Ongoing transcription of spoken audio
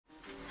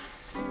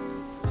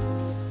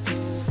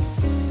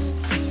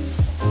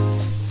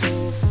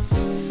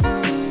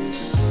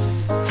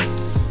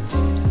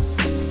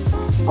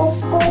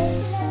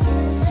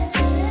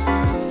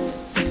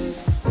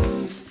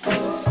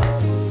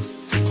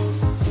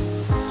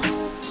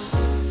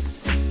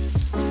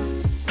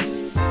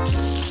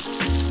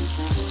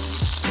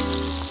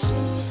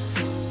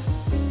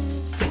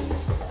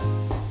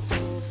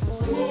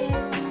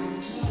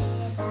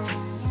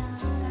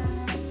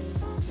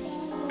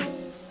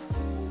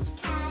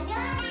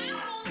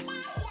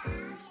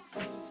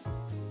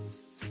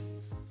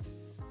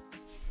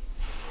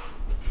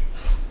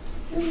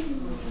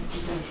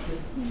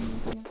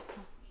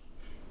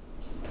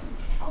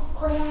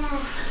코코야.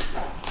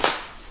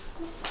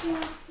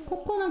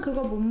 코코는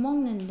그거 못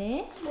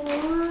먹는데?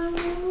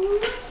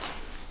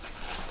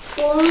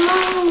 못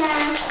먹나.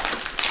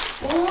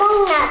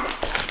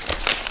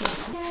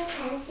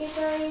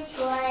 간식을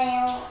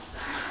좋아해요.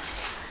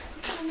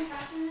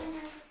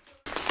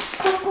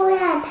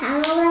 코코야, 다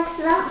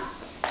먹었어?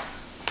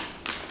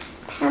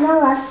 다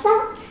먹었어?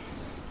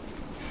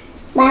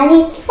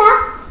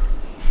 맛있어?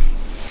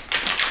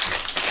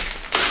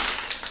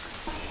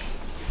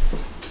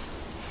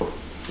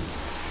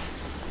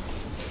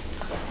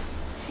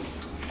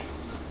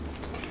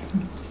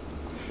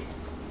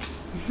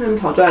 좀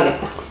더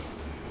줘야겠다.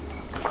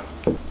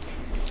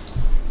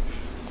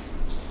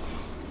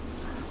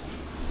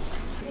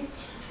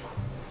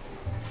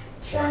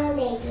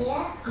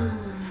 주황색이야?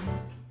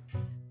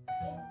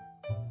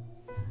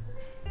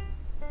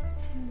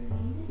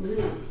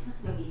 눈이 어디 있어?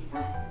 여기 있어?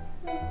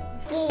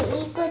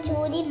 이거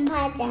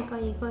조립하자.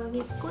 이거 여기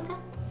꽂아.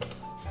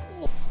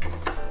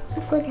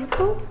 이거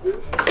잡고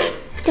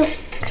쭉.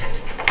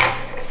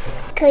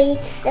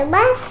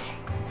 크리스마스.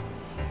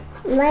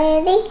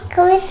 메리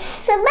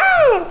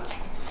크리스마스.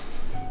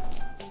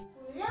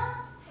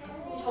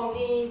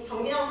 저기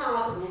전기장판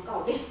가서 누울까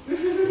우리?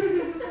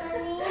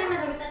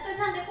 그러면 여기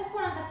따뜻한데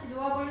코코랑 같이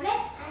누워볼래?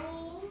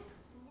 아니.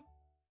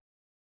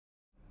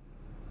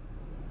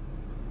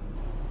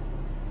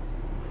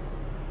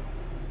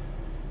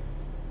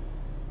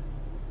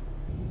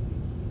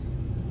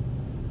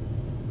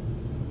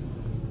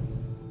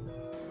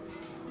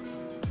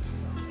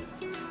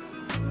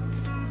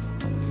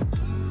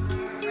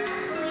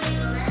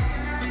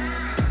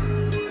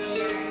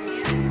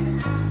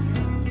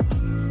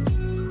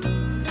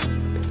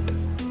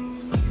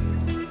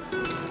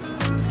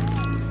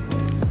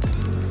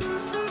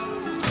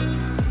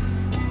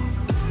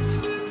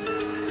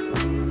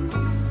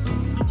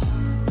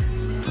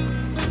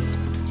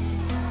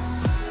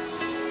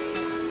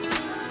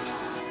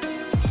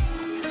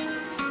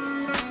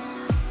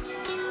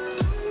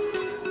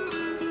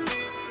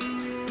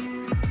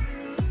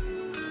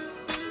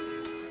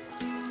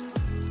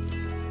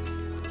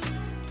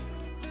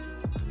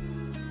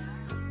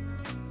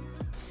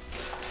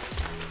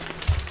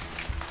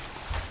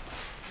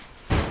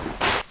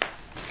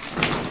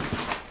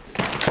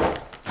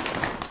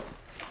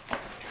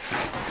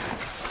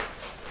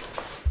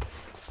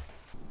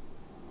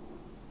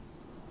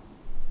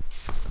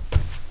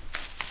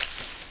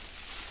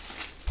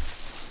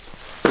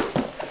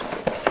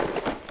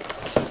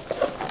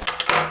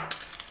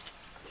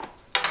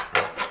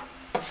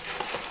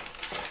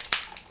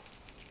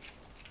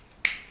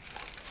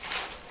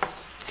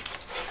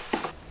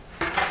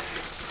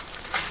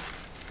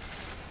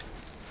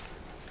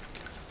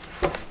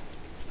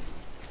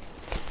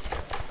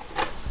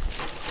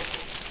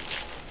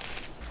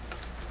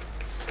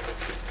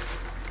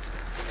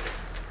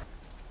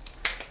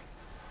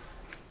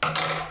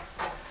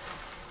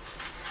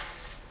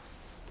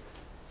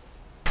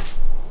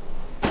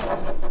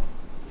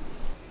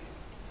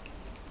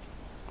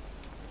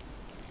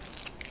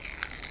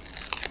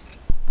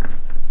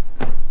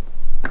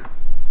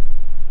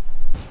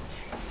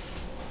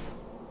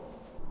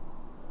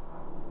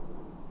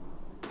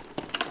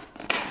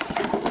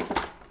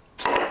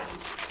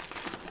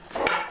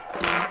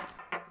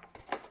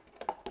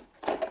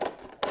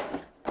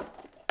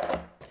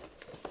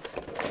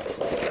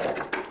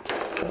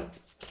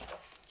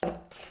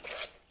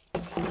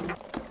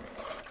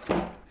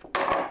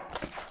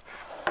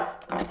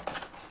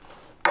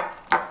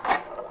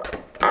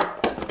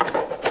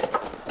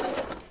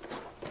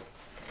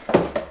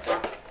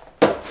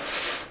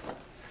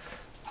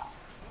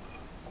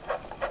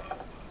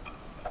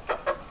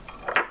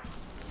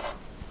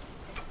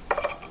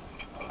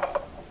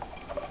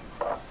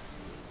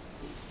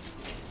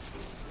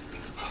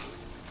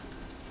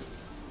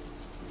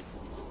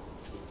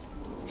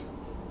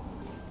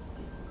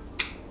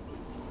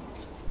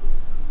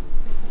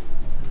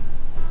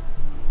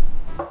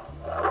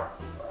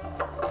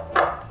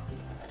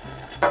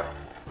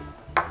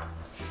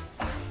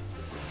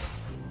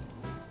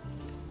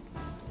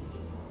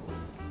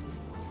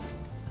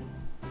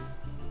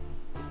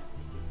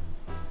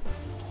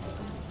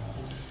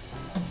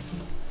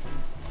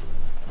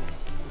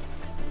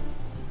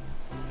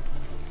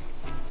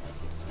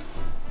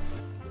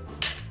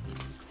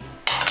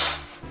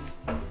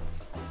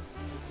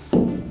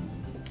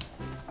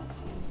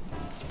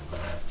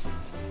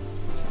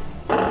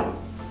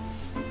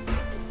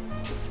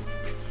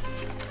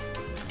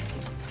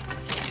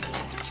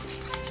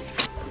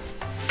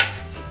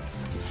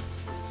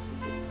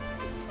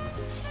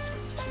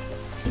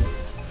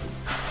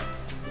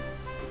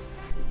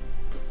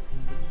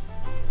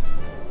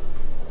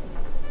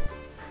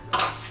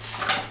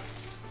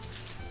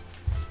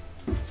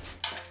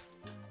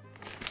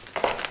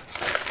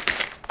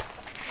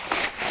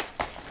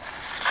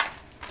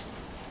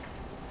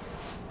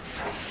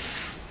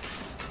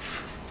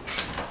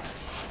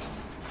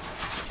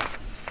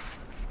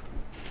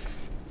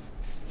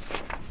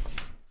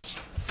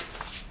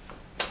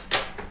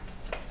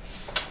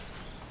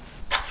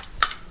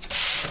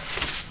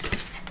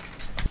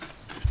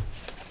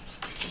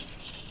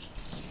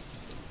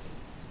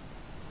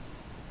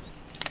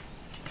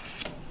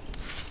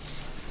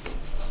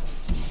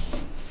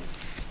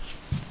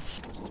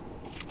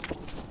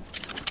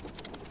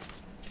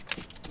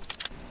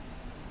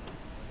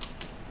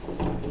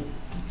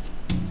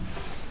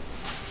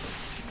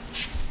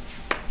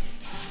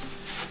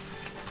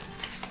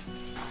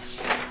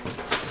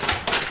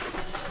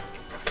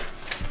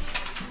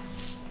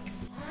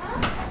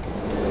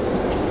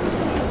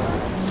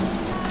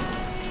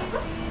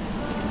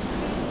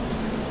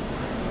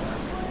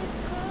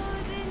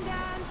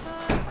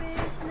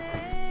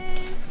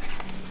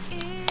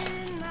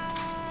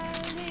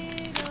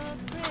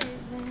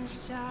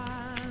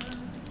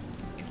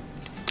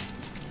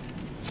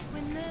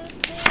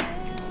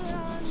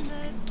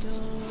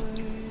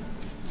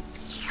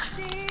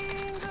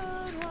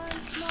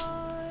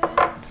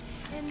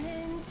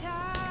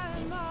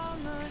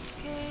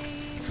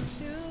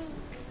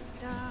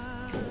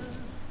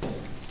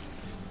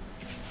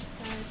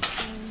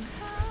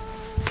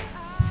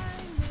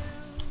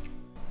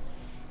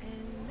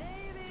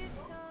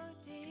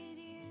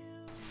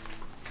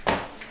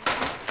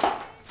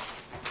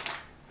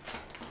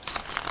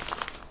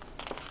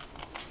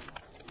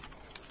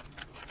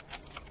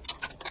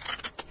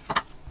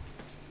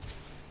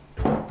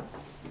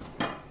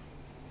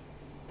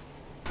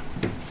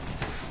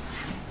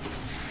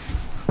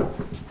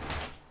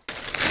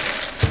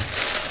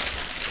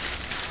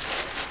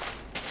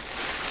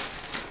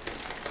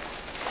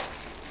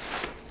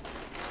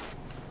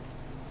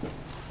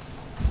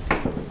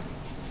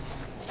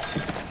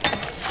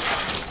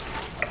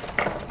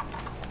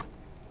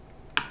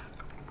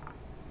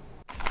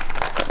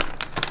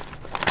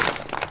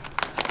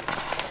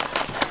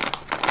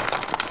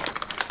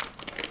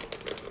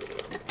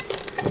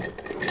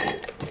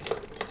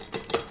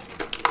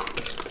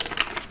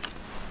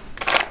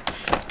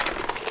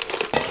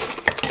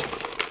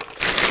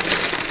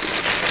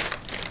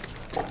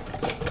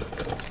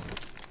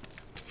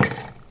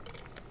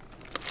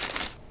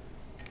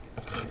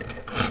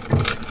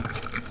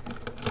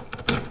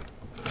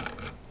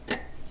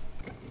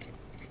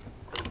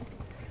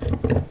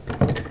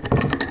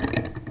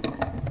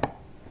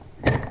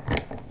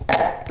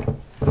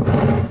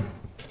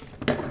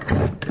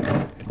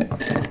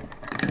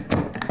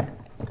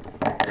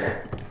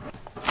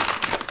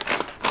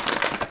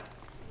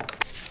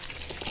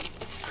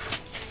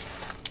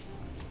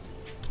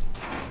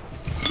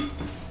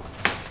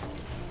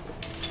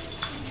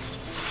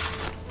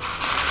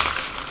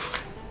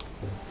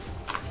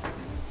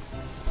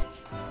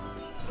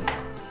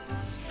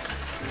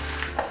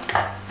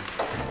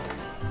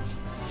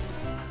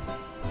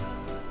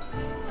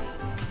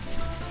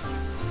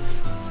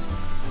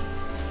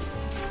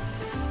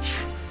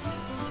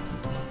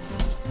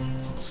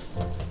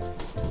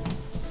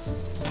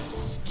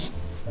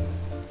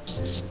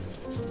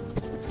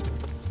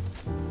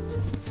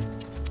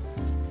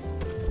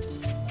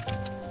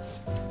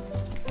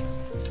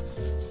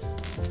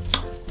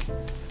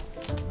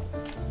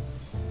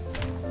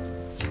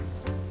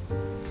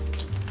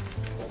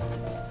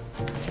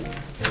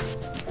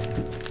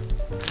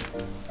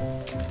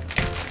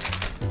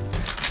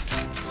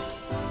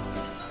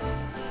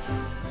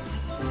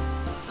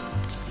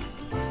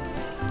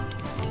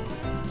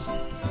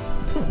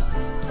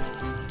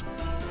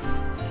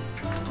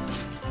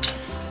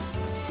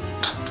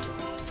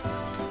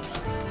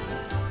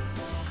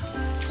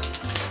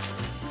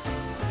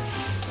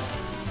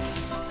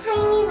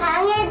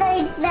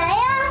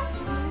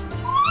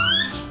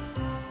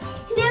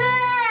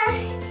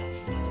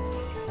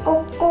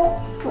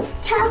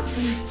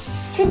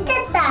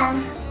 좋겠다.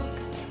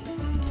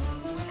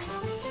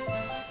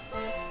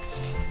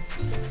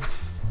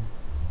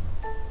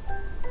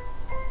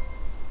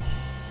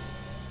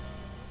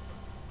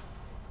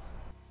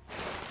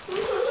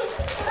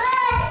 우와,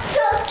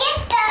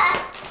 좋겠다.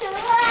 좋아.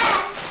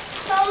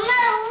 엄마,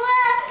 우와,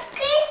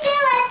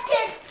 크리스마스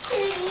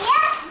트리야?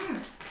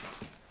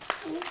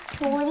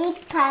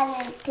 조립하는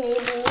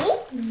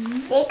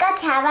트리. 내가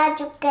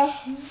잡아줄게.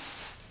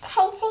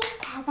 살살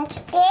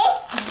잡아줄게.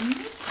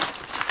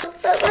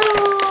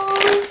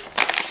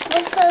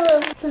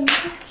 좀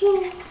같이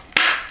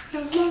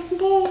하면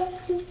돼.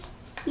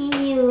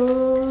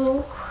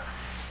 이유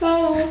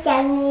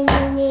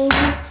생장님이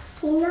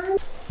이만.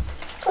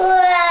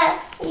 우와,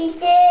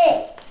 이제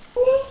네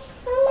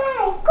정말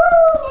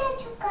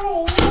꾸며줄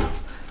거예요.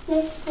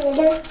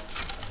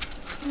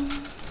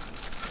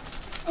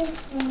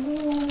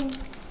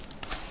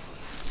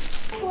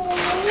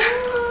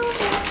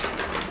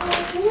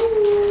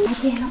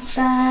 어디에 넣을까?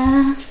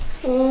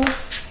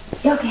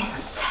 여기에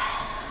넣자.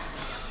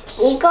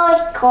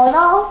 이걸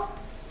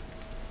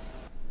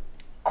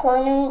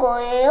거는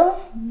거예요?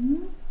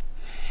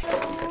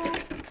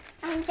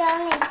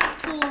 안전을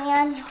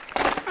지키면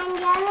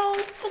안전을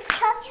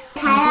지켜.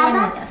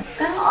 달아봐.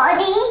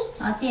 어디?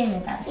 어디에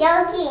매달아?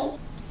 여기.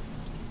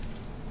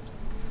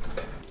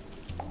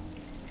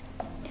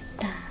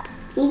 됐다.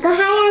 이거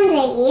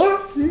하얀색이야?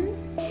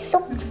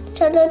 쏙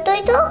저도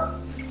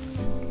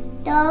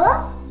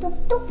넣어.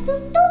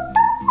 똑똑똑똑똑.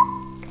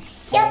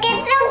 여기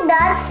쏙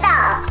넣었어.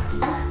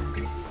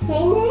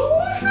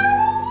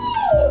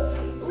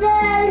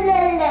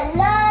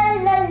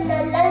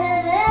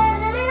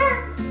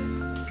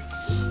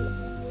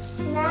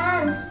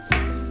 난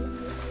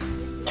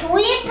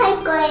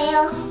조립할 거예요.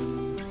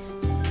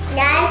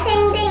 난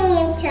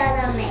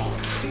선생님처럼 해.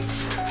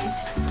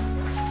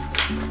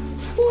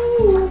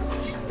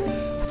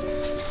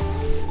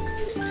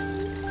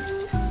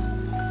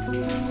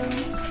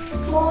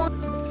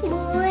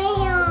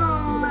 뭐예요,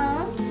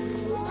 엄마?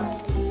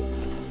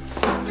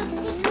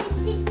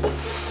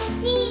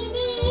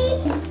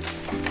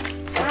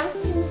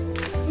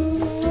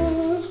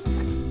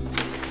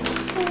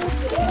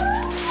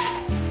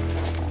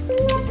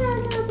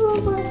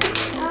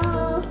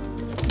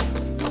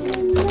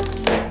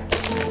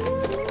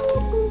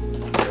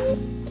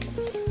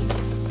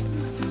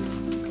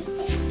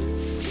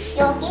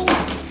 여기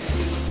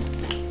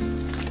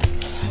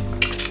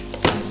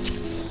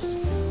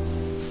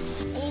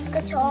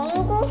이거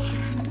전구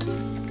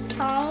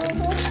자,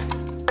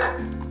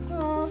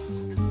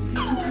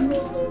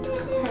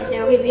 이제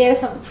여기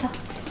위에서부터.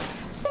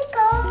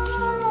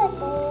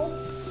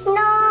 널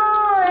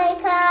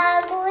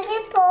가고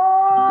싶어.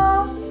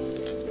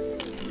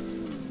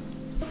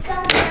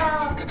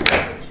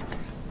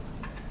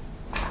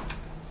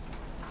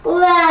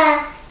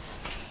 우와,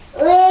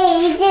 왜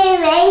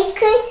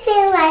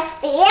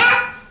크리스마스야?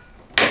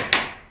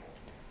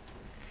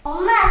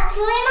 엄마,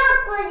 귤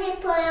먹고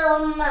싶어요,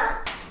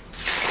 엄마.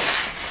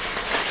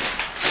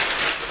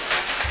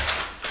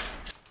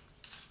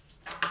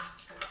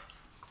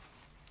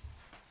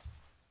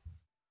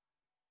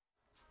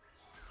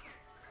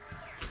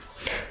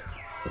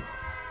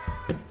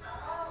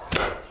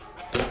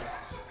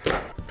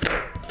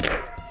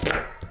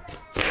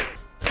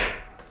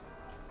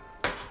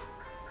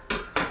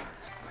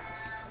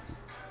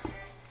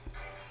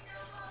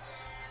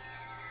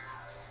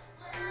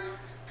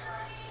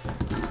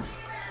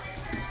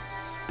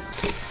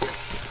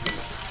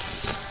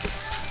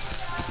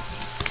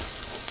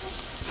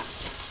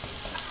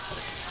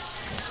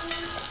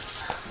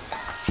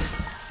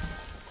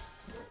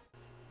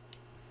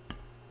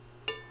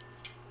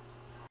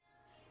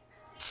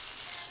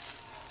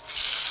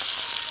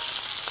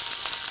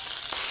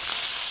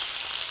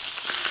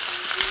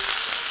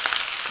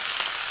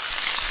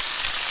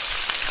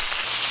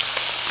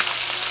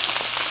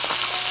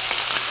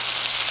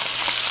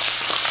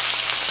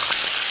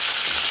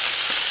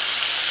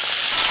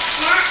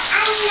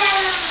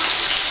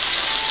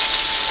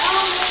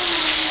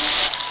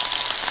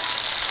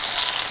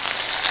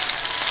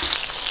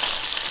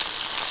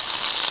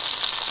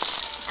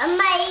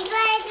 엄마 이거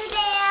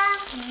해주세요.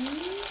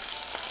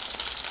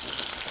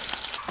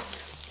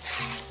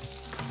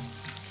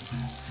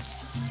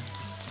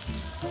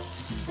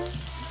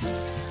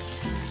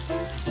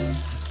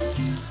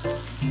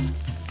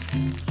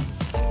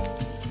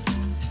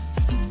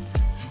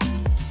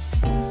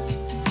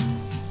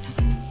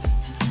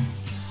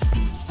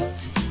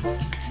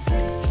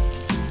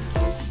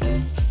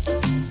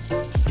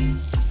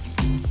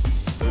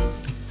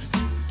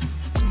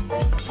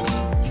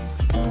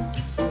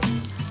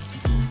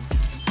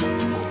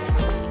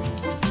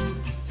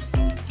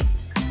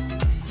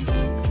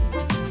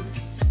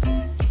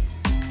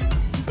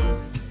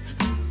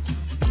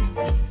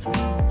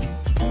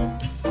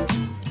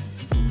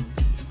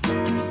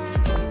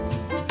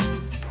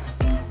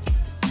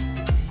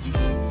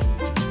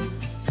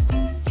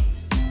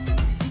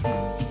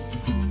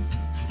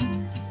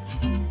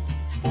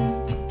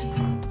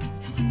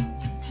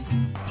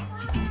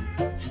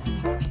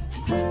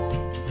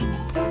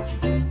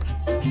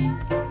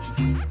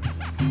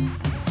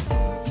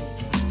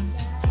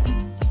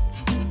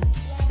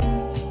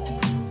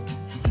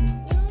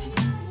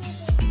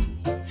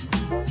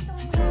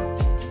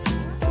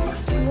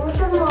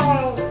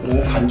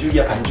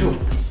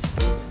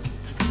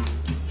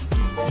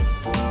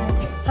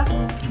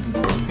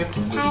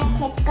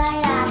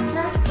 될까요,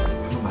 아빠?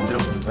 한번 만들어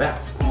보는 거야?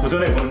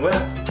 도전해 보는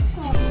거야?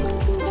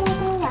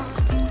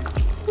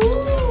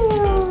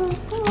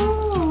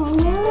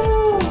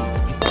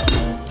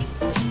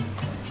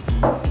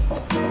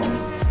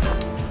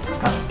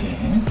 깎아줄게.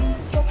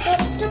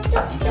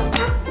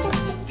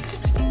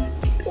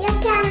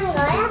 이렇게 하는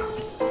거야?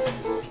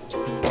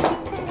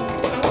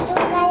 안쪽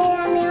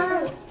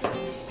가려면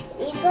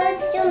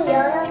이걸 좀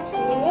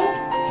열어줄래?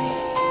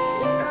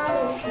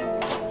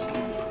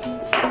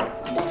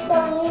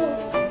 뚜껑이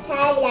잘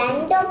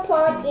안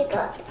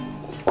덮어지거든.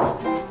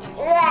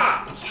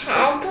 으아,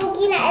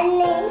 자국이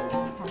났네.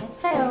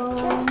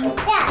 잘했어요.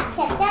 자,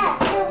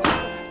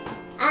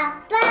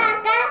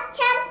 아빠가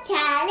참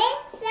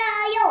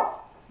잘했어요.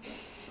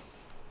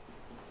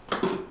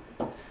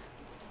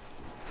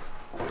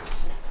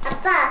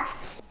 아빠,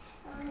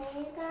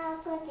 이거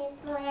하고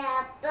싶어요,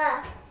 아빠.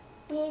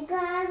 이거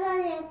하고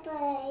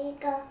싶어요,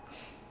 이거.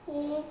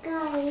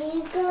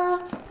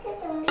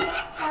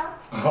 준비했어.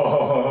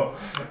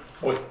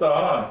 멋있다.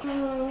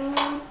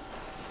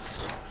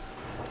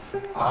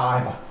 아,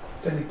 해봐.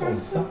 젤리 또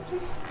있어?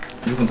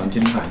 이건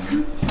던지는 거 아니야?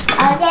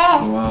 어제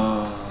와.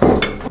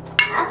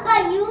 아빠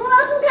유언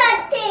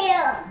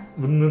같아요.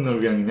 묻는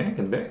얼굴이네,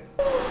 근데?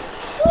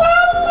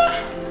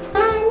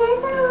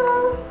 안에서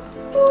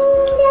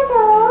혼자서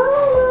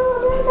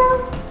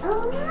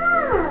엄마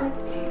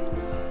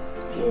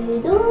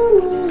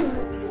유돈이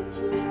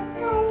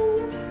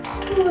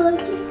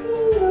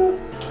도와주세요.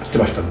 진짜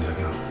맛있다는데,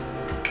 자기야.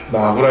 나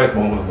아브라에서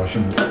먹어보는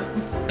맛있는데?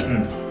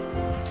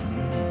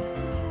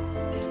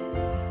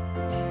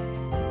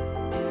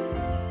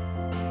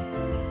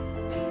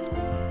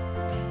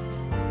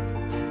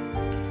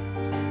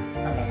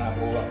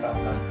 하나하고 왔다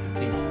갔다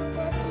이렇게.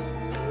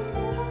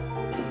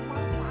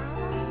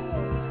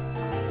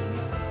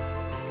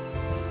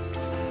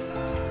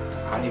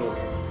 안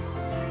익어서.